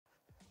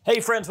Hey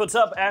friends, what's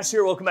up? Ash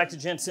here, welcome back to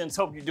Gents.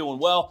 Hope you're doing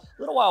well.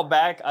 A little while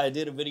back, I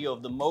did a video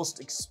of the most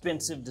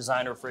expensive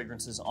designer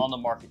fragrances on the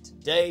market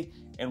today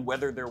and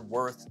whether they're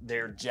worth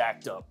their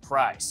jacked up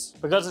price.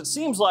 Because it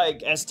seems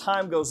like as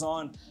time goes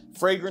on,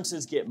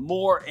 fragrances get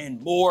more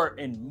and more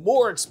and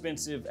more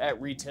expensive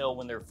at retail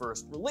when they're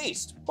first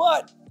released.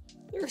 But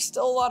there's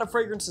still a lot of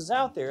fragrances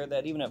out there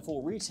that even at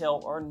full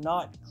retail are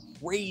not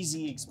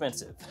crazy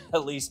expensive,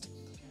 at least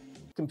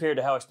compared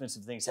to how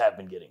expensive things have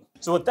been getting.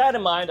 So with that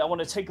in mind, I want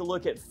to take a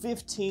look at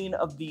 15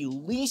 of the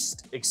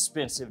least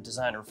expensive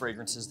designer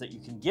fragrances that you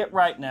can get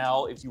right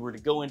now if you were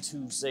to go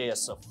into, say, a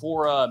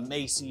Sephora,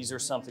 Macy's, or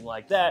something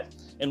like that,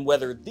 and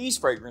whether these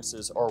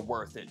fragrances are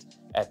worth it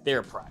at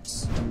their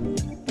price.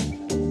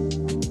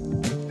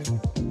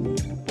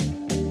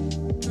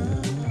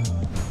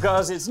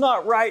 Because it's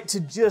not right to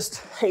just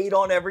hate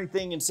on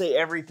everything and say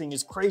everything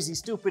is crazy,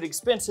 stupid,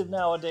 expensive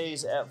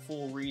nowadays at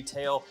full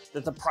retail,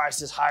 that the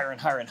price is higher and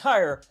higher and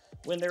higher,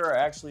 when there are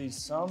actually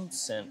some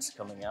scents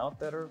coming out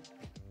that are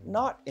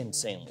not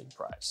insanely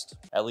priced,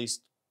 at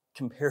least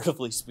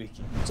comparatively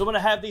speaking. So I'm gonna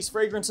have these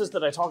fragrances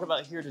that I talk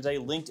about here today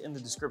linked in the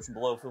description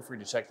below. Feel free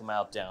to check them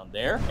out down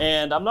there.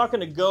 And I'm not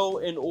gonna go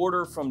in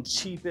order from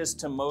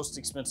cheapest to most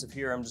expensive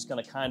here. I'm just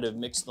gonna kind of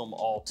mix them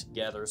all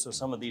together. So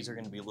some of these are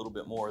gonna be a little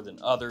bit more than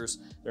others.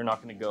 They're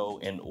not gonna go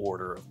in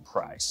order of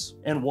price.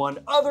 And one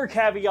other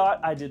caveat,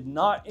 I did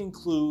not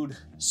include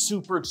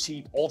super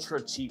cheap,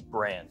 ultra cheap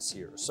brands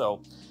here.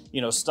 So,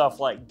 you know, stuff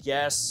like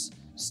Guess,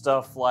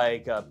 stuff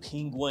like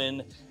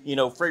Penguin, you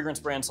know, fragrance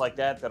brands like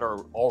that that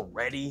are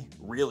already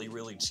really,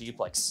 really cheap,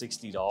 like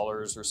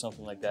 $60 or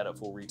something like that at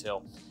full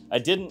retail. I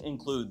didn't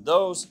include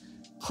those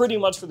pretty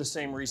much for the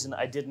same reason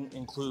I didn't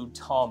include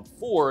Tom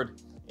Ford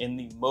in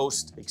the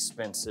most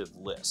expensive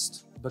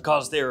list,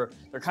 because they're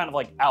kind of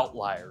like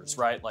outliers,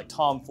 right? Like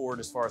Tom Ford,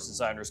 as far as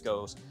designers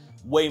goes,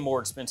 way more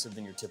expensive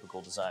than your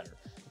typical designer.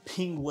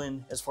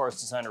 Penguin, as far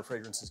as designer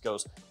fragrances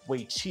goes,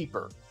 way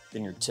cheaper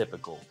than your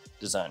typical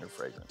designer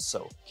fragrance.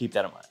 So keep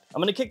that in mind.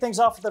 I'm gonna kick things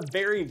off with a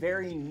very,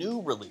 very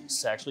new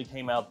release. Actually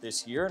came out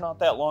this year, not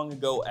that long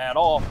ago at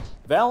all.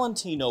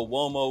 Valentino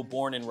Uomo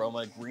Born in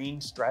Roma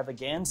Green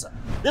Stravaganza.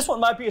 This one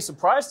might be a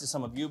surprise to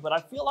some of you, but I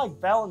feel like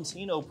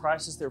Valentino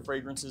prices their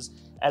fragrances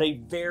at a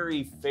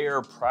very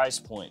fair price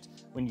point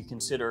when you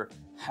consider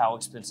how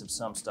expensive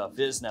some stuff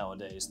is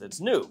nowadays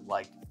that's new,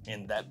 like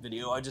in that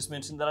video I just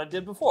mentioned that I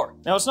did before.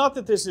 Now, it's not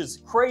that this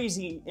is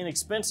crazy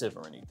inexpensive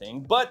or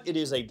anything, but it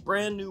is a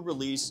brand new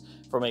release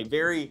from a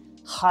very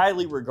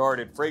highly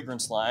regarded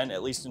fragrance line,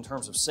 at least in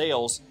terms of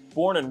sales.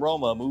 Born in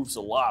Roma moves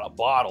a lot of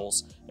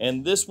bottles,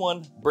 and this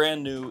one,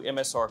 brand new,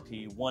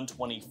 MSRP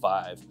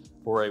 $125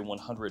 for a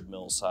 100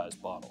 ml size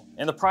bottle.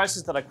 And the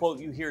prices that I quote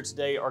you here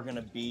today are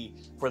gonna be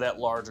for that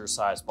larger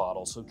size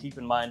bottle. So keep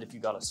in mind, if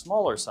you got a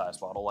smaller size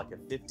bottle, like a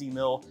 50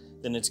 ml,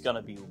 then it's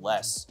gonna be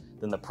less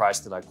than the price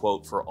that I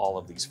quote for all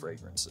of these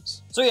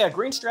fragrances. So yeah,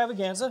 Green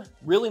Stravaganza,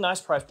 really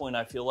nice price point,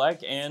 I feel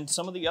like, and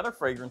some of the other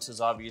fragrances,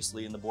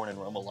 obviously, in the Born in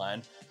Roma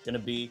line, gonna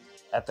be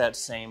at that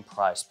same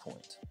price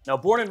point. Now,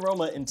 Born in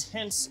Roma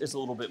Intense is a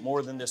little bit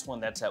more than this one,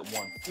 that's at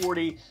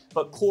 $140,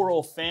 but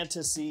Coral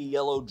Fantasy,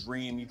 Yellow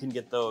Dream, you can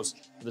get those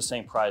for the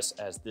same price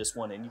as this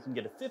one, and you can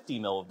get a 50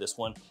 ml of this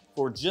one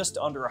for just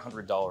under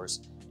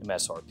 $100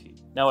 MSRP.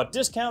 Now at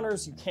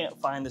discounters, you can't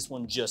find this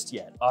one just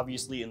yet.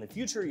 Obviously in the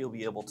future you'll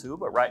be able to,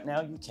 but right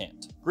now you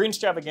can't. Green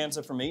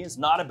Stravaganza for me is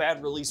not a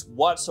bad release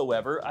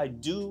whatsoever. I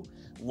do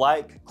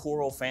like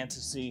Coral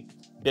Fantasy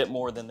a bit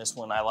more than this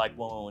one. I like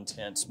Uomo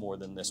Intense more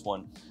than this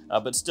one,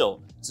 but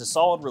still, it's a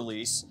solid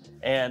release.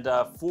 And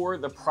for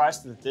the price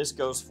that this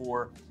goes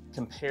for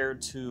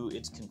compared to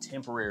its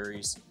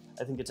contemporaries,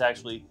 I think it's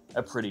actually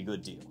a pretty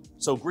good deal.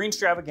 So Green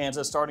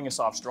Stravaganza starting us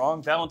off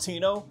strong.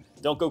 Valentino,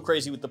 don't go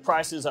crazy with the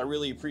prices. I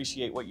really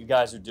appreciate what you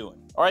guys are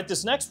doing. All right,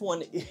 this next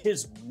one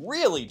is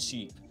really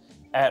cheap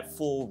at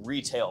full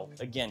retail.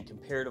 Again,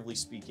 comparatively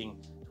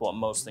speaking to what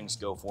most things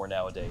go for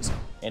nowadays.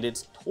 And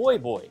it's Toy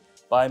Boy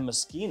by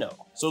Moschino.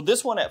 So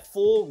this one at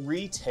full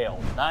retail,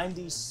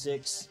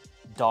 $96.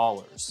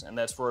 And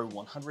that's for a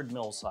 100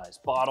 ml size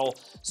bottle.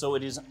 So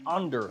it is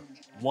under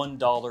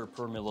 $1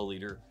 per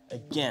milliliter,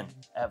 again,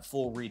 at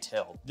full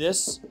retail.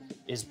 This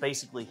is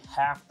basically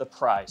half the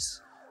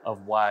price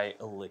of Y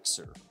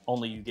Elixir,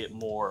 only you get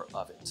more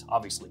of it.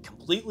 Obviously,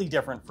 completely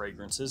different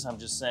fragrances. I'm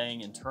just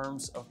saying in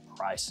terms of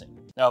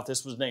pricing. Now, if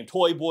this was named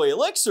Toy Boy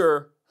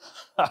Elixir,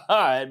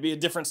 it'd be a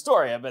different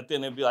story. I bet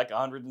then it'd be like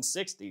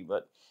 160,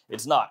 but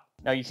it's not.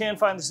 Now, you can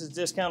find this at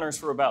discounters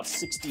for about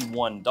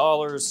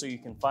 $61, so you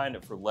can find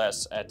it for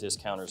less at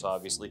discounters,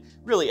 obviously.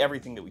 Really,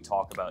 everything that we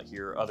talk about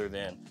here, other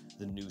than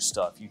the new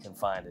stuff, you can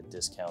find at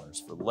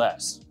discounters for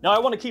less. Now, I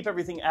want to keep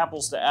everything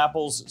apples to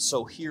apples,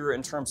 so here,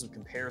 in terms of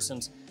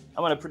comparisons,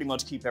 I'm going to pretty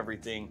much keep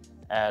everything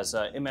as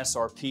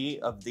MSRP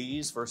of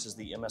these versus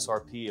the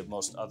MSRP of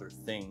most other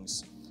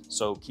things.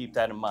 So keep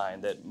that in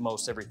mind, that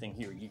most everything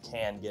here you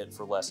can get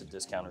for less at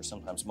discounters,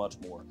 sometimes much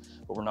more,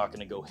 but we're not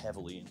gonna go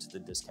heavily into the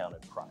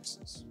discounted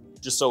prices.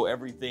 Just so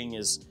everything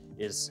is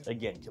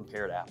again,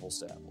 compared apples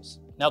to apples.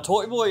 Now,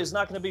 Toy Boy is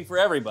not gonna be for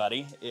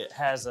everybody. It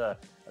has a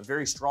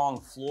very strong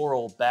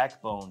floral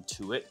backbone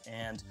to it,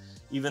 and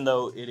even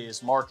though it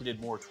is marketed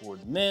more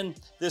toward men,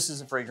 this is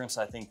a fragrance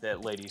I think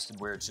that ladies could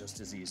wear just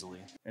as easily.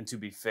 And to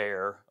be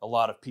fair, a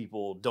lot of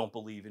people don't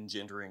believe in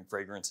gendering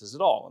fragrances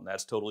at all, and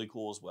that's totally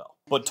cool as well.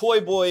 But Toy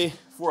Boy,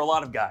 for a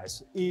lot of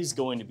guys, is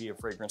going to be a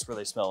fragrance where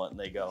they smell it and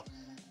they go,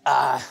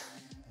 I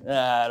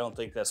don't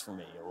think that's for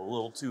me. A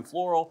little too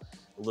floral,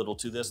 a little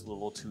too this, a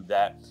little too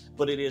that,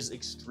 but it is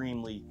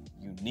extremely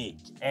unique.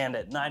 And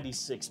at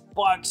 96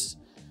 bucks,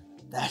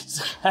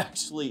 that's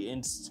actually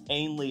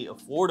insanely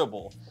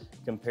affordable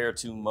compared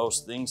to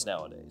most things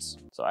nowadays.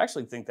 So I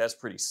actually think that's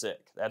pretty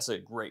sick. That's a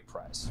great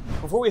price.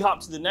 Before we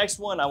hop to the next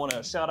one, I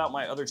wanna shout out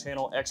my other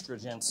channel, Extra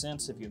Gents.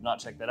 If you've not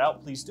checked that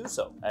out, please do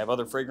so. I have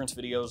other fragrance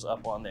videos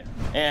up on there.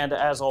 And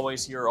as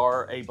always, here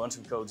are a bunch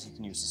of codes you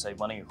can use to save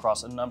money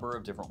across a number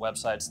of different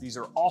websites. These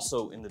are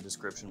also in the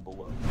description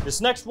below.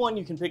 This next one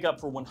you can pick up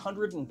for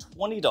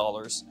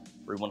 $120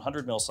 for a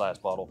 100 ml size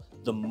bottle,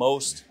 the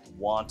Most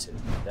Wanted.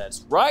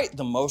 That's right,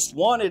 the Most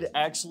Wanted,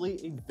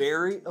 actually a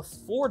very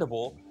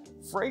affordable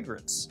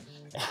fragrance.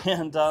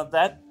 And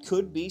that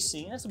could be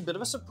seen as a bit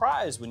of a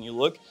surprise when you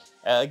look,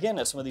 again,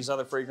 at some of these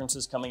other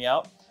fragrances coming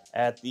out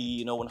at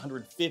the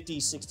 $150,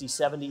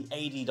 $60,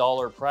 $70,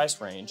 $80 price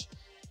range.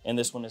 And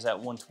this one is at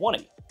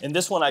 $120. And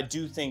this one I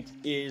do think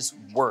is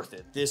worth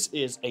it. This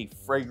is a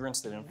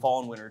fragrance that in fall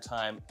and winter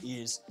time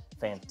is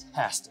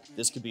fantastic.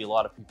 This could be a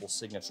lot of people's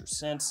signature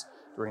scents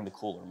during the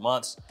cooler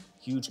months.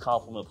 Huge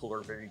compliment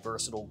puller, very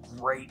versatile,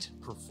 great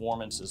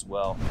performance as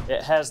well.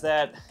 It has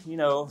that,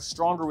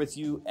 Stronger With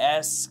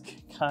You-esque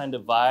kind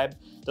of vibe.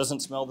 Doesn't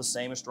smell the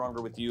same as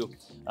Stronger With You,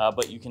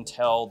 but you can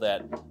tell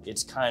that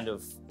it's kind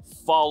of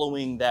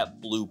following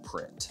that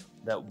blueprint.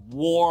 That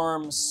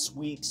warm,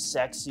 sweet,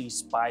 sexy,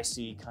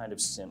 spicy kind of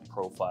scent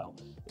profile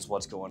is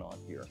what's going on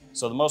here.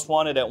 So the Most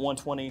Wanted at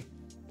 $120,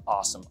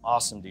 awesome,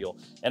 awesome deal.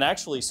 And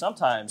actually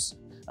sometimes,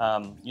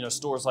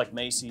 stores like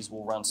Macy's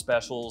will run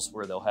specials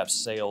where they'll have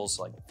sales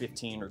like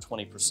 15 or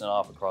 20%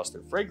 off across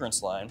their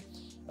fragrance line,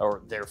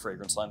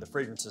 the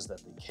fragrances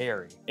that they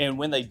carry. And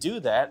when they do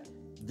that,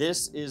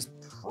 this is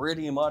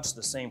pretty much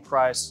the same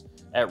price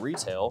at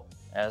retail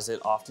as it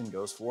often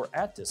goes for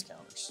at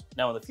discounters.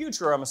 Now in the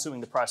future, I'm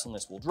assuming the price on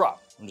this will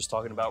drop. I'm just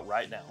talking about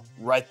right now,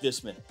 right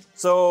this minute.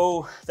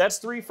 So that's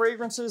 3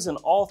 fragrances, and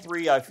all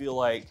 3 I feel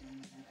like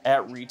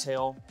at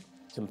retail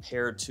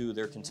compared to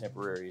their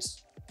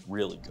contemporaries,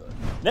 really good.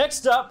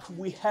 Next up,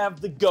 we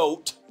have the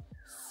GOAT,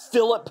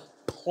 Philip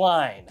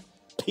Plein,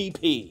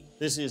 PP.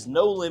 This is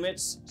No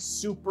Limits,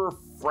 super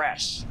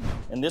fresh.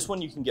 And this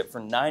one you can get for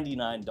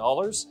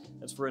 $99.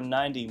 That's for a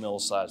 90 ml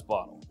size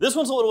bottle. This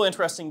one's a little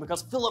interesting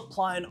because Philip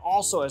Plein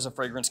also has a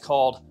fragrance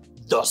called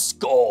The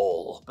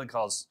Skull,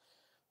 because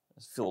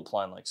Philip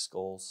Plein likes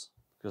skulls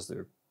because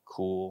they're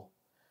cool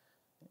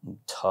and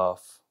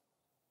tough.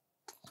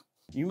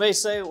 You may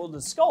say, well, the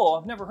Skull,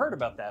 I've never heard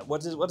about that.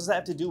 What does that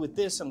have to do with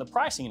this and the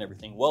pricing and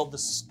everything? Well, the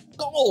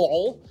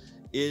Skull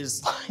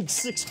is like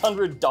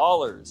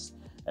 $600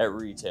 at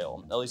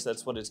retail. At least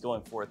that's what it's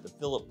going for at the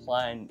Philip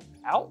Plein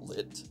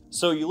outlet.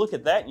 So you look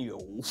at that and you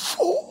go,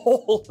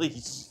 holy,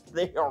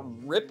 they are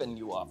ripping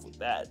you off with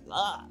that.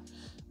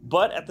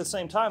 But at the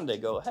same time, they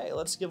go, hey,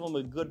 let's give them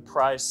a good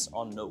price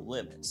on No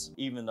Limits,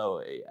 even though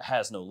it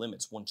has no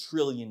limits, $1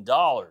 trillion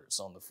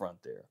on the front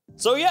there.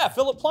 So yeah,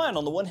 Philip Plein,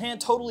 on the one hand,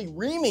 totally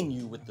reaming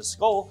you with the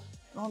Skull,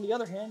 and on the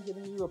other hand,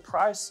 giving you a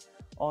price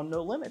on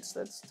No Limits.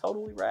 That's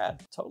totally rad,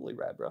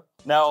 bro.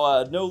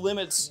 Now, No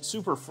Limits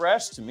Super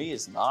Fresh, to me,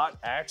 is not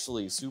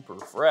actually super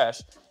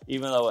fresh,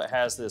 even though it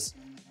has this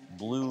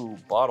blue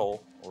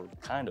bottle, or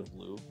kind of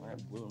blue, right?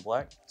 Blue and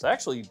black. It's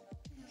actually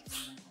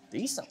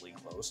decently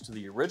close to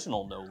the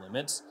original No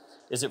Limits.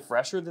 Is it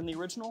fresher than the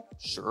original?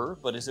 Sure,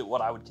 but is it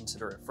what I would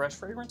consider a fresh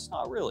fragrance?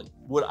 Not really.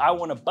 Would I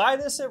want to buy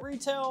this at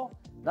retail?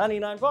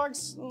 99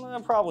 bucks?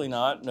 Probably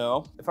not,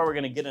 no. If I were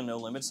gonna get a No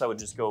Limits, I would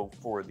just go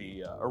for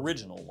the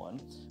original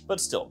one.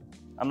 But still,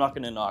 I'm not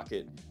gonna knock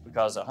it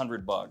because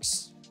 100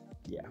 bucks,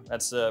 yeah,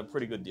 that's a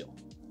pretty good deal,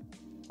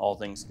 all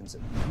things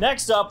considered.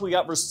 Next up, we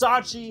got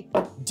Versace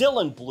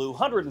Dylan Blue,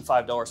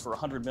 $105 for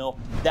 100 ml.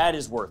 That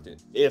is worth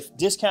it. If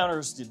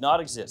discounters did not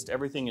exist,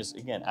 everything is,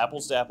 again,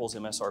 apples to apples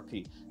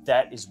MSRP,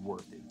 that is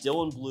worth it.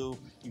 Dylan Blue,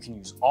 you can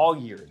use all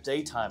year,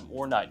 daytime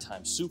or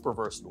nighttime, super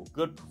versatile,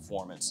 good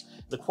performance.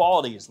 The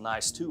quality is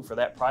nice too for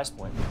that price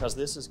point because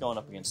this is going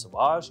up against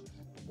Sauvage,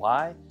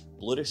 why?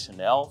 Bleu de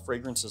Chanel,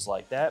 fragrances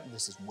like that.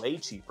 This is way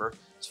cheaper.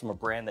 It's from a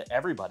brand that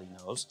everybody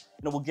knows,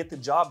 and it will get the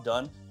job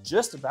done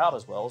just about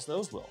as well as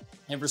those will.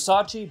 And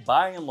Versace,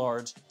 by and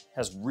large,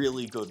 has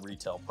really good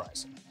retail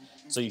pricing.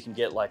 So you can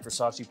get like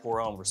Versace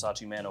Pour Homme,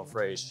 Versace Mano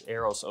Fraiche,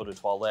 Eros Eau de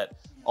Toilette,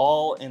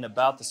 all in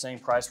about the same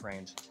price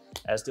range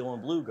as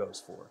Dylan Blue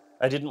goes for.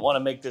 I didn't want to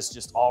make this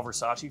just all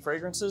Versace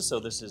fragrances, so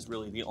this is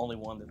really the only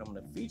one that I'm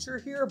going to feature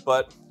here,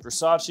 but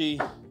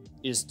Versace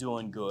is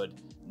doing good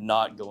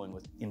not going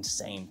with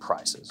insane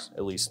prices,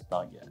 at least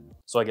not yet.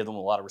 So I give them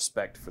a lot of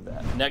respect for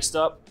that. Next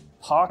up,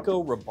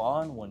 Paco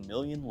Rabanne 1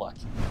 Million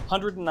Lucky.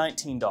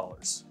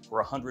 $119 for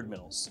 100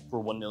 mils for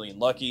 1 Million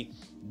Lucky.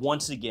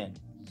 Once again,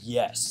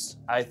 yes,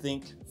 I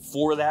think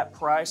for that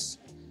price,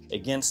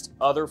 against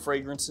other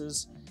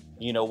fragrances,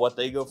 you know, what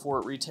they go for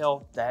at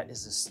retail, that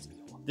is a steal.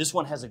 This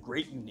one has a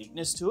great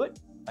uniqueness to it.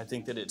 I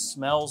think that it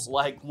smells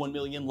like 1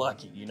 Million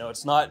Lucky. You know,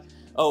 it's not,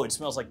 oh, it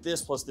smells like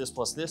this plus this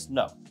plus this.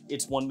 No,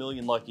 it's 1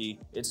 Million Lucky.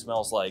 It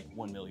smells like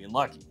 1 Million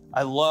Lucky.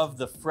 I love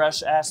the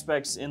fresh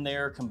aspects in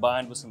there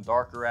combined with some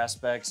darker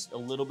aspects, a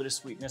little bit of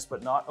sweetness,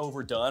 but not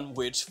overdone,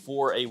 which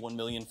for a 1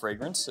 Million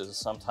fragrance is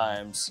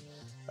sometimes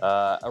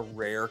a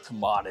rare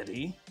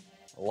commodity.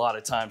 A lot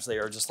of times they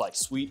are just like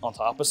sweet on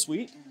top of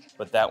sweet,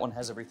 but that one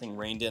has everything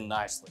reined in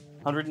nicely.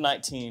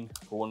 119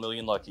 for 1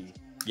 Million Lucky.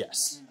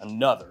 Yes,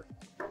 another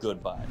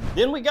good buy.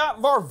 Then we got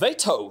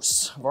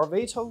Varvatos.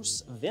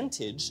 Varvatos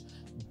Vintage,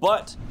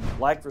 but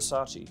like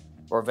Versace,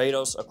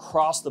 Varvatos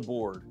across the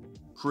board,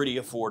 pretty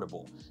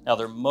affordable. Now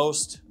their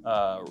most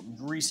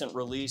recent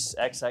release,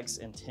 XX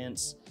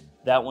Intense,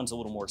 that one's a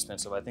little more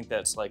expensive. I think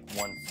that's like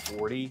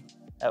 140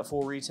 at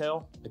full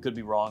retail. I could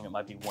be wrong, it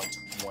might be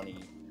 120.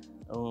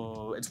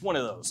 Oh, it's one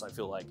of those, I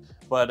feel like.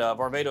 But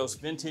Varvatos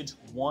Vintage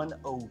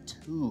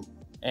 102.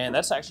 And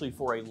that's actually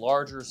for a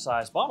larger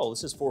size bottle.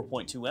 This is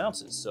 4.2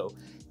 ounces, so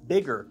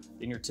bigger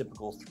than your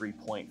typical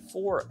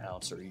 3.4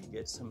 ouncer. You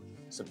get some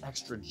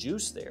extra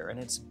juice there, and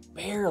it's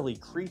barely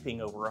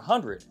creeping over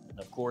 100. And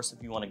of course,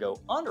 if you want to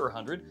go under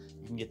 100,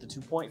 you can get the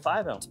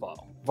 2.5 ounce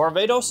bottle.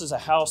 Varvatos is a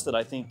house that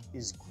I think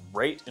is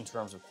great in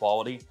terms of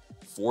quality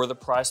for the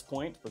price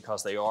point,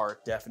 because they are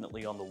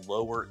definitely on the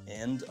lower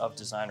end of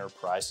designer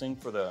pricing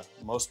for the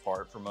most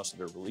part, for most of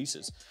their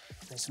releases.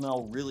 They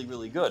smell really,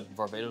 really good.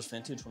 Varvatos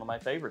Vintage, one of my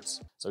favorites.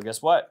 So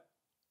guess what?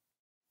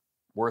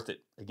 Worth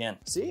it again.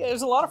 See,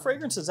 there's a lot of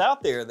fragrances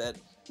out there that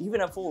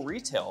even at full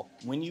retail,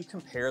 when you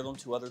compare them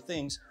to other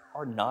things,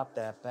 are not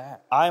that bad.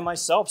 I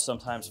myself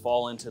sometimes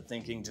fall into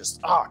thinking just,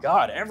 oh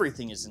God,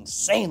 everything is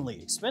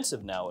insanely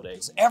expensive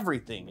nowadays.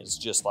 Everything is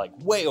just like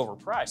way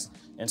overpriced.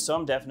 And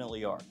some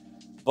definitely are,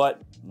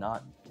 but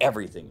not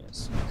everything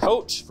is.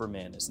 Coach for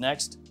Men is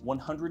next,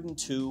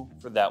 102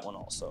 for that one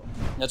also.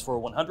 That's for a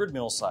 100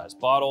 ml size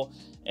bottle.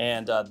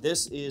 And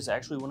this is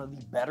actually one of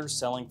the better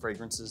selling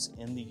fragrances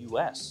in the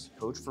US.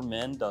 Coach for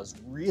Men does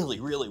really,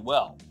 really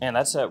well. And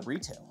that's at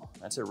retail.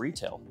 That's at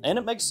retail. And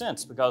it makes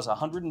sense because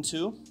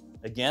 102,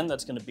 again,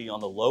 that's gonna be on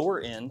the lower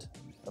end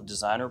of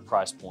designer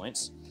price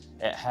points.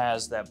 It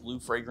has that blue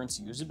fragrance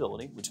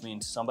usability, which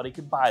means somebody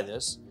could buy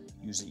this,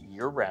 use it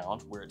year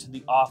round, wear it to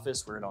the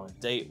office, wear it on a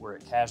date, wear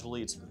it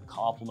casually. It's a good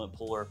compliment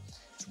puller.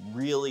 It's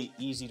really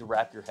easy to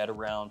wrap your head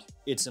around.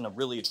 It's in a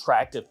really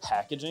attractive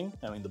packaging.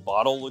 I mean, the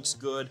bottle looks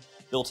good.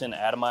 Built-in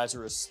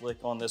atomizer is slick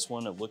on this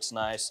one. It looks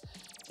nice.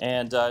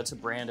 And it's a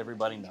brand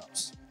everybody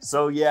knows.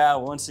 So yeah,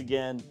 once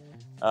again,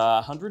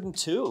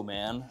 102,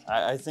 man.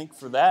 I think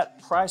for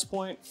that price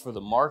point, for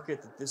the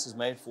market that this is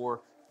made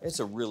for, it's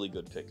a really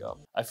good pickup.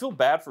 I feel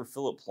bad for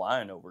Philip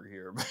Plein over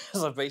here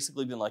because I've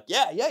basically been like,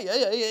 yeah.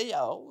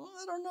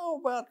 I don't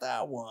know about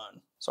that one.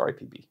 Sorry,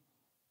 PB.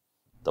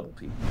 Double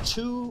P.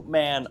 2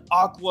 Man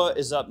Aqua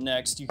is up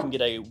next. You can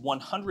get a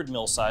 100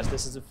 ml size.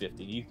 This is a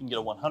 50. You can get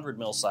a 100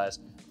 ml size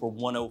for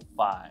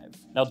 105.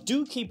 Now,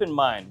 do keep in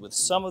mind with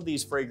some of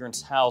these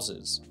fragrance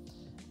houses,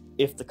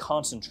 if the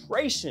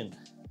concentration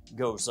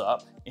goes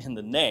up in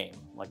the name,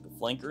 like the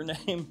flanker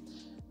name,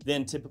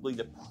 then typically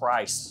the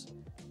price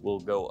will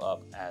go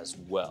up as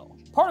well.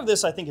 Part of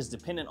this, I think, is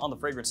dependent on the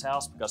fragrance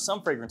house, because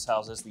some fragrance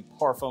houses, the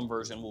parfum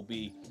version will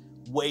be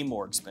way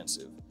more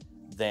expensive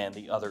than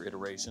the other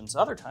iterations.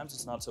 Other times,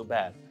 it's not so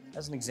bad.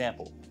 As an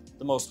example,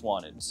 the Most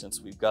Wanted,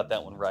 since we've got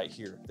that one right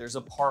here. There's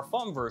a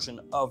parfum version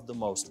of the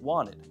Most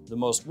Wanted. The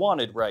Most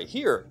Wanted right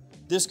here,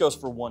 this goes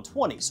for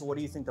 120. So what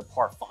do you think the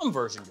parfum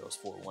version goes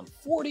for?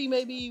 140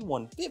 maybe,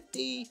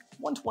 150,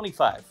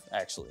 125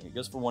 actually. It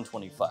goes for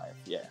 125,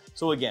 yeah.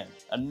 So again,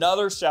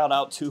 another shout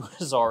out to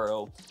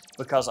Azzaro,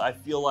 because I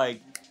feel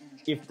like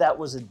if that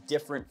was a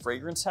different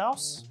fragrance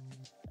house,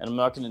 and I'm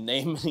not gonna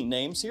name any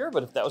names here,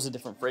 but if that was a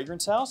different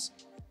fragrance house,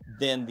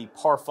 then the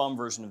parfum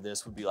version of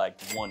this would be like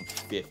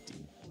 150.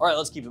 All right,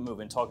 let's keep it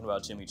moving, talking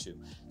about Jimmy Choo.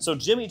 So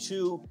Jimmy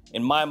Choo,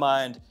 in my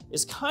mind,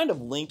 is kind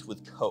of linked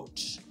with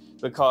Coach,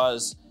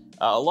 because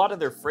a lot of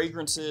their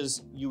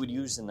fragrances you would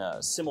use in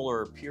a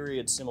similar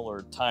period,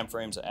 similar time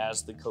frames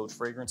as the Coach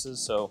fragrances.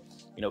 So,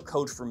 you know,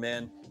 Coach for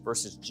Men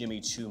versus Jimmy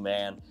Choo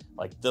Man,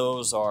 like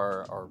those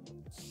are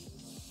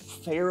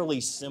fairly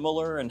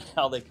similar in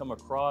how they come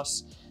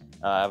across,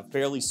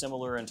 fairly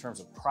similar in terms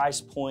of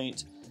price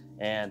point,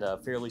 and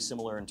fairly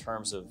similar in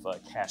terms of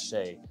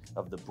cachet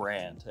of the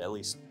brand, at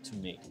least to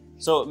me.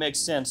 So it makes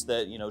sense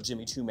that, you know,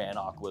 Jimmy Choo Man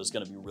Aqua is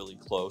gonna be really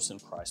close in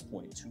price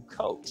point to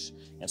Coach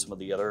and some of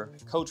the other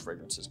Coach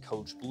fragrances,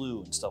 Coach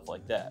Blue and stuff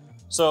like that.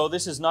 So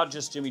this is not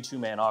just Jimmy Choo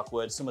Man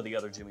Aqua, it's some of the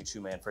other Jimmy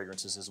Choo Man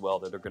fragrances as well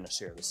that are gonna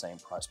share the same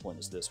price point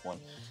as this one.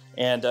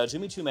 And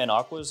Jimmy Choo Man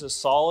Aqua is a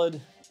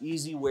solid,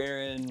 easy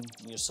wearing,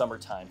 you know,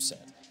 summertime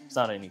scent. It's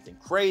not anything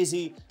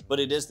crazy, but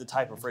it is the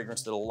type of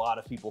fragrance that a lot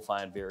of people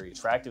find very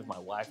attractive. My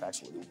wife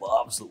actually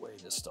loves the way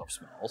this stuff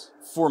smells.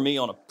 For me,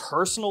 on a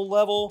personal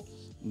level,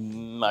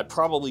 I'd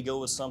probably go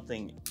with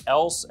something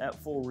else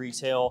at full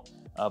retail.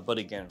 But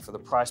again, for the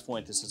price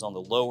point, this is on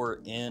the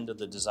lower end of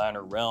the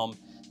designer realm,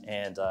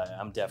 and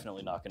I'm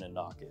definitely not gonna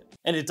knock it.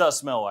 And it does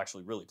smell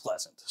actually really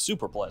pleasant,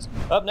 super pleasant.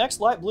 Up next,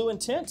 Light Blue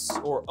Intense,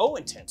 or O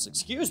Intense,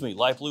 excuse me,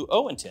 Light Blue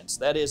O Intense.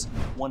 That is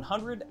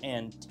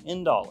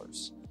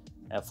 $110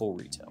 at full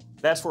retail.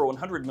 That's for a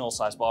 100 ml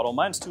size bottle.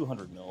 Mine's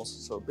 200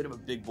 mils, so a bit of a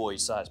big boy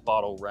size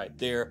bottle right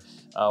there.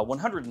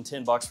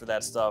 110 bucks for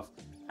that stuff.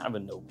 Kind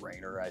of a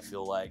no-brainer, I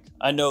feel like.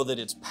 I know that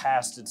it's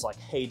past its like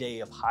heyday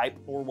of hype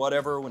or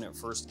whatever when it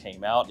first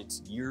came out.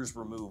 It's years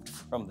removed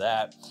from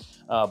that.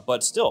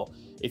 But still,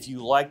 if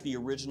you like the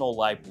original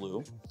light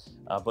blue,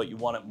 but you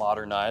want it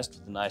modernized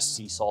with a nice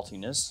sea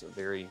saltiness, a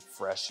very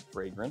fresh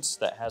fragrance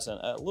that has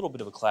a little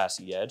bit of a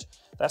classy edge,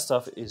 that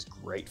stuff is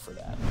great for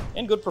that.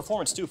 And good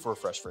performance too for a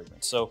fresh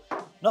fragrance. So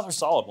another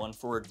solid one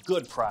for a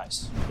good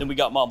price. Then we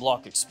got Mont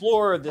Blanc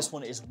Explorer. This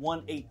one is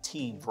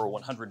 $118 for a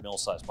 100 ml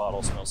size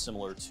bottle. Smells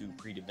similar to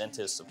Prix de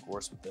Ventus, of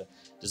course, with the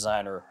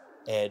designer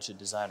edge, a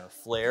designer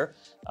flair.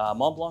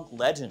 Mont Blanc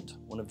Legend,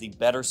 one of the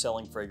better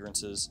selling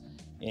fragrances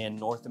in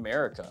North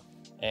America.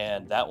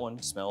 And that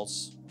one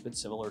smells a bit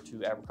similar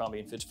to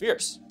Abercrombie & Fitch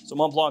Fierce. So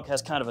Mont Blanc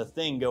has kind of a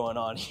thing going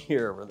on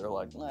here where they're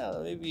like,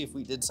 well, maybe if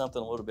we did something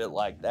a little bit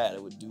like that,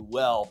 it would do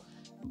well.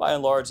 By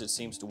and large, it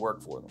seems to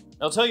work for them.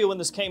 I'll tell you, when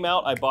this came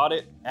out, I bought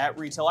it at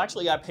retail.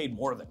 Actually, I paid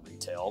more than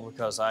retail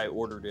because I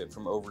ordered it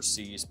from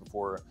overseas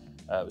before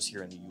it was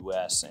here in the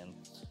US, and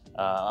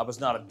I was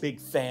not a big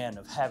fan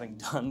of having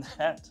done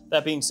that.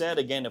 That being said,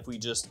 again, if we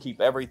just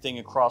keep everything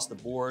across the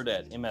board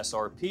at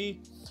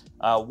MSRP,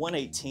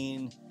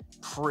 $118,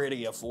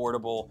 pretty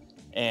affordable.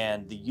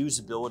 And the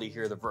usability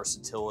here, the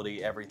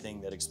versatility, everything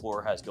that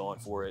Explorer has going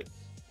for it,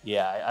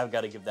 yeah, I've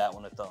got to give that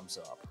one a thumbs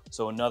up.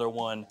 So another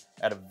one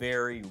at a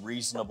very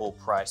reasonable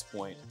price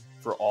point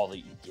for all that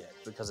you get,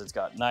 because it's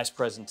got nice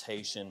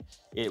presentation.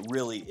 It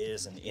really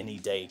is an any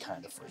day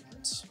kind of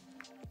fragrance.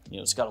 You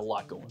know, it's got a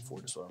lot going for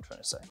it, is what I'm trying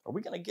to say. Are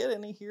we going to get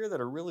any here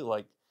that are really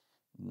like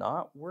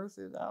not worth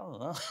it? I don't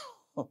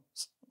know.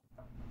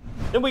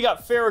 Then we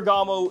got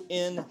Ferragamo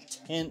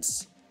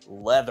Intense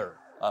Leather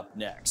up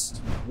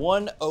next.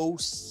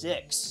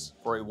 $106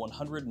 for a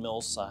 100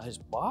 ml size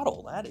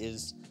bottle. That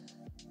is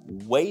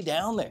way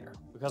down there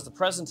because the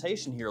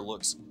presentation here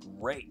looks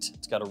great.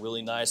 It's got a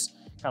really nice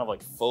kind of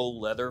like faux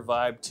leather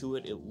vibe to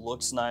it. It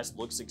looks nice,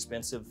 looks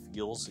expensive,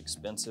 feels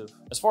expensive.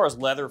 As far as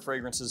leather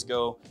fragrances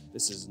go,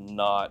 this is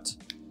not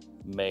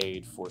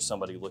made for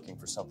somebody looking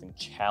for something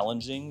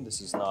challenging.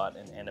 This is not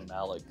an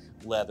animalic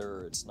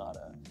leather. It's not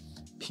a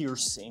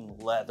piercing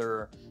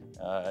leather.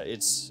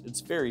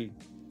 It's very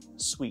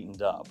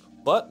sweetened up.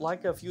 But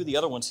like a few of the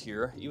other ones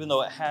here, even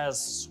though it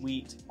has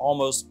sweet,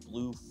 almost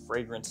blue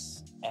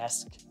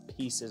fragrance-esque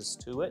pieces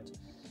to it,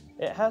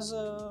 it has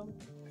a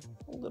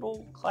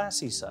little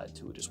classy side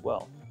to it as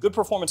well. Good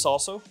performance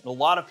also. A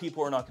lot of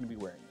people are not going to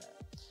be wearing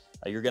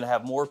that. You're going to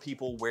have more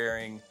people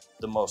wearing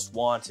the Most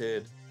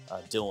Wanted,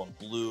 Dylan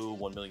Blue,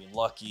 1 Million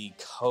Lucky,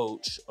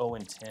 Coach, O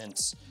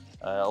Intense.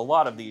 A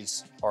lot of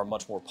these are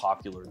much more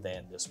popular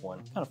than this one.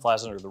 Kind of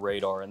flies under the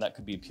radar, and that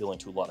could be appealing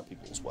to a lot of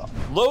people as well.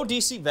 Low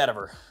DC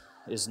Vetiver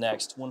is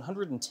next,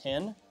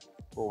 110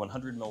 for a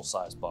 100 ml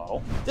size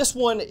bottle. This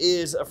one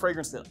is a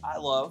fragrance that I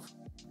love.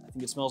 I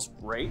think it smells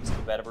great. The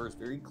vetiver is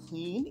very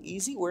clean,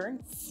 easy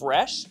wearing,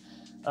 fresh.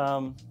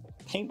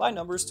 Paint by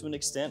numbers to an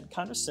extent,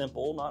 kind of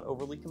simple, not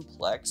overly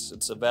complex.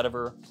 It's a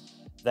vetiver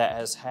that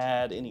has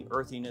had any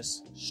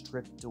earthiness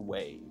stripped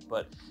away,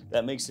 but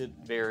that makes it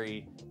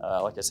very,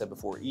 like I said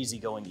before,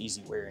 easygoing,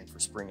 easy wearing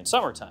for spring and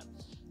summertime.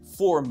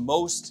 For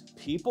most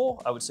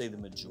people, I would say the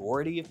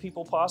majority of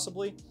people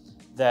possibly,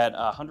 that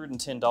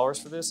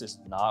 $110 for this is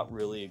not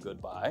really a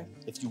good buy.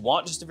 If you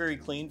want just a very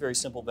clean, very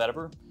simple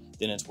vetiver,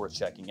 then it's worth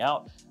checking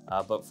out.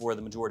 But for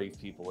the majority of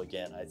people,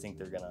 again, I think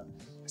they're gonna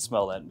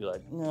smell that and be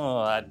like, no,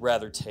 I'd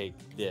rather take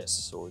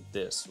this or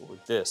this or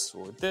this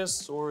or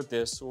this or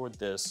this or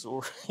this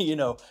or, you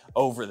know,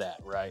 over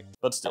that, right?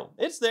 But still,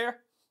 it's there,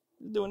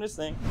 doing its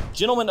thing.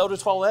 Gentleman Eau de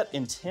Toilette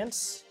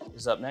Intense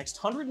is up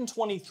next,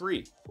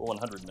 123 for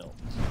 100 ml.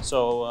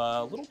 So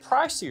a little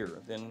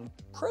pricier than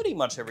pretty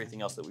much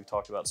everything else that we've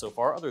talked about so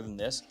far, other than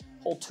this,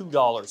 whole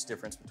 $2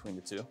 difference between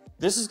the two.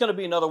 This is gonna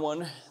be another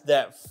one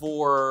that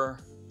for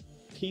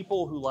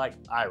people who like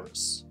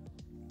Iris,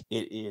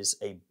 it is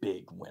a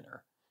big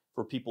winner.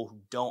 For people who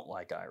don't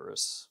like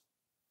Iris,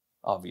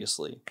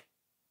 obviously,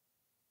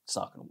 it's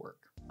not gonna work.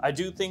 I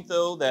do think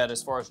though that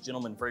as far as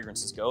gentleman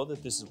fragrances go,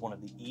 that this is one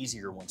of the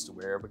easier ones to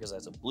wear because it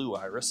has a blue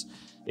iris.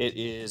 It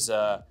is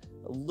a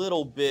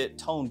little bit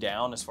toned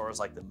down as far as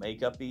like the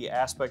makeup-y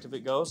aspect of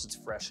it goes. It's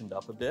freshened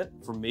up a bit.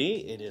 For me,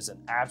 it is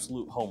an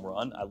absolute home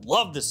run. I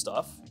love this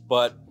stuff,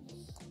 but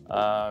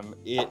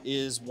it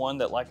is one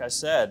that, like I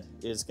said,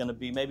 is gonna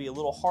be maybe a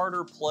little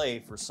harder play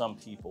for some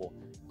people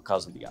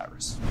because of the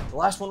iris. The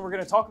last one we're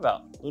gonna talk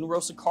about, Luna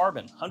Rossa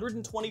Carbon,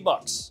 120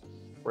 bucks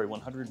for a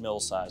 100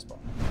 ml size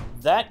bottle.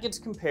 That gets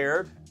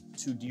compared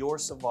to Dior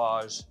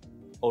Sauvage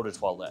Eau de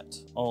Toilette,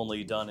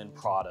 only done in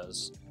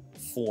Prada's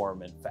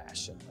form and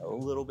fashion. A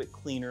little bit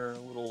cleaner, a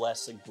little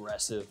less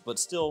aggressive, but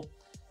still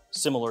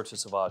similar to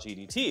Sauvage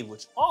EDT,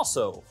 which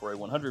also, for a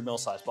 100 ml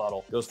size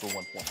bottle, goes for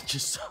 120.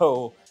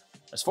 So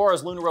as far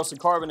as Luna Roasted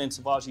Carbon and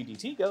Sauvage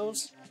EDT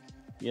goes,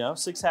 you know,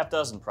 6 half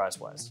dozen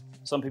price-wise.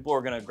 Some people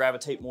are gonna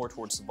gravitate more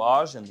towards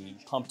Sauvage and the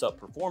pumped up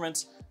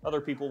performance.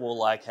 Other people will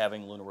like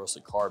having Luna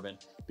Roasted Carbon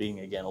being,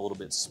 again, a little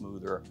bit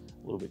smoother,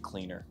 a little bit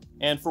cleaner.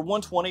 And for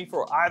 120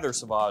 for either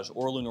Sauvage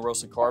or Luna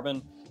Roasted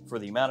Carbon, for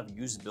the amount of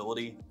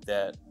usability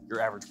that your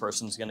average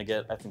person is gonna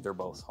get, I think they're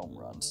both home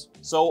runs.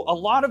 So a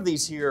lot of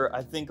these here,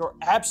 I think, are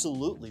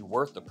absolutely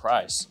worth the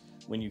price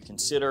when you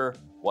consider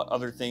what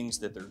other things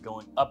that they're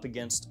going up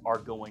against are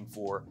going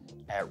for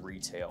at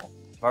retail.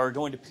 If I were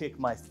going to pick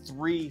my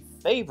 3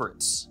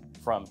 favorites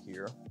from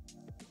here,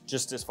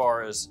 just as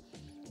far as,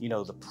 you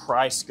know, the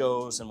price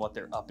goes and what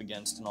they're up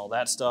against and all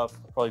that stuff,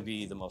 probably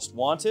be the Most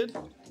Wanted.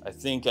 I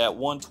think at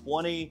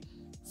 120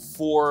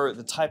 for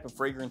the type of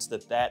fragrance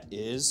that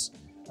is,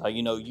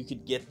 you know, you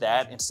could get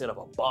that instead of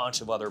a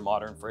bunch of other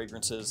modern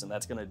fragrances, and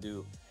that's gonna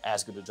do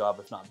as good a job,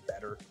 if not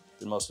better,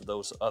 than most of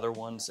those other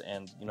ones.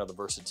 And, you know, the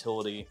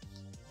versatility,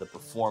 the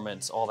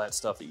performance, all that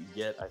stuff that you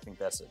get, I think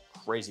that's a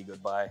crazy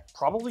good buy.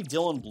 Probably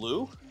Dylan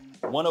Blue,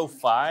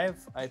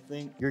 105, I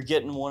think. You're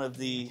getting one of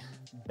the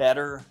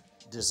better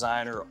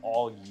designer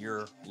all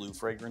year blue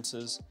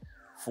fragrances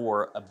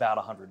for about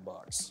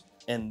 $100.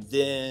 And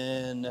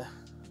then,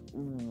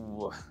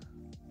 ooh,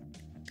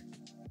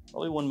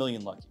 probably 1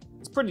 Million Lucky.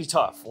 It's pretty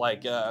tough.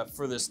 Like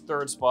for this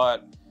 3rd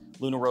spot,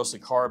 Luna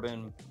Roasted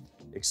Carbon,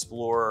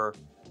 Explorer,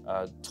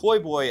 Toy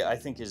Boy, I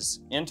think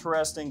is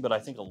interesting, but I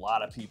think a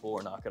lot of people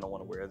are not gonna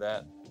wanna wear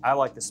that. I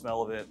like the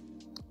smell of it.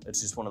 It's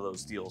just one of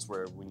those deals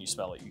where when you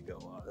smell it, you go,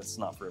 oh, that's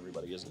not for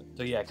everybody, is it?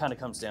 So yeah, it kind of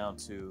comes down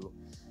to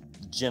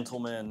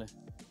Gentleman,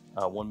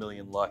 1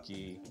 Million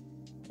Lucky,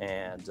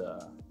 and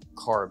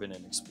Carbon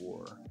and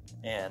Explorer.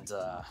 And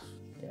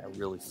yeah,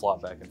 really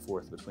flop back and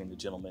forth between the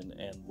Gentleman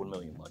and 1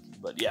 Million Lucky.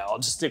 But yeah, I'll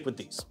just stick with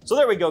these. So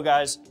there we go,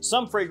 guys.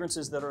 Some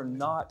fragrances that are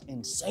not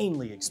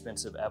insanely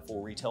expensive at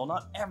full retail.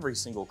 Not every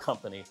single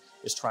company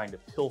is trying to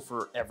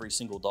pilfer every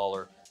single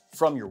dollar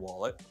from your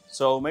wallet.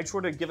 So make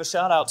sure to give a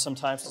shout out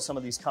sometimes to some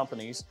of these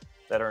companies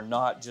that are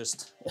not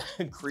just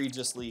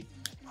egregiously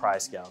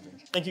price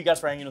gouging. Thank you guys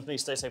for hanging with me.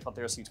 Stay safe out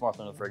there. See you tomorrow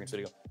for another fragrance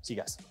video. See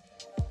you guys.